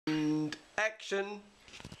Action.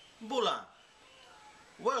 Bula,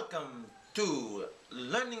 welcome to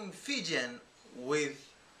Learning Fijian with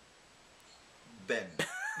Ben.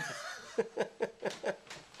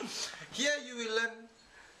 Here you will learn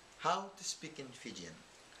how to speak in Fijian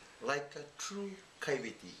like a true Kai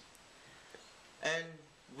Viti. And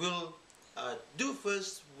we'll do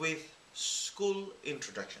first with school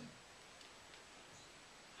introduction.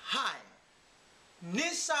 Hi,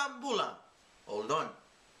 Nisa mBula. Hold on.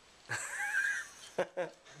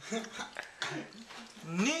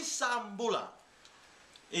 Nisa mBula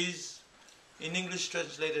is in English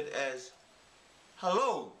translated as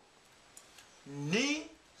hello.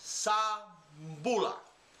 Nisa mBula.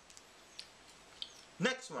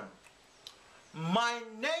 Next one. My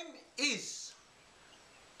name is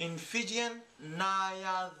in Fijian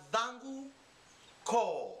yacaqu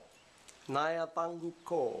ko. Yacaqu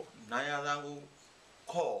ko. Yacaqu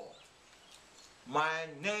ko. My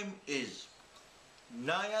name is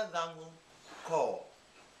yacaqu ko.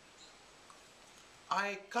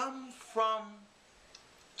 I come from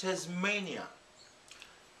Tasmania.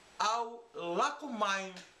 Au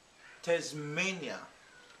lakumai Tasmania.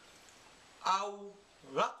 Au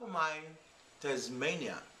lakumai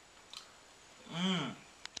Tasmania.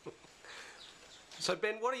 So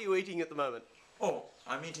Ben, what are you eating at the moment? Oh,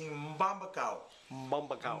 I'm eating mbambakau.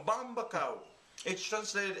 Mbambakau. Mbambakau. It's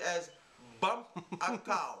translated as bump a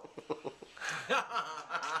cow.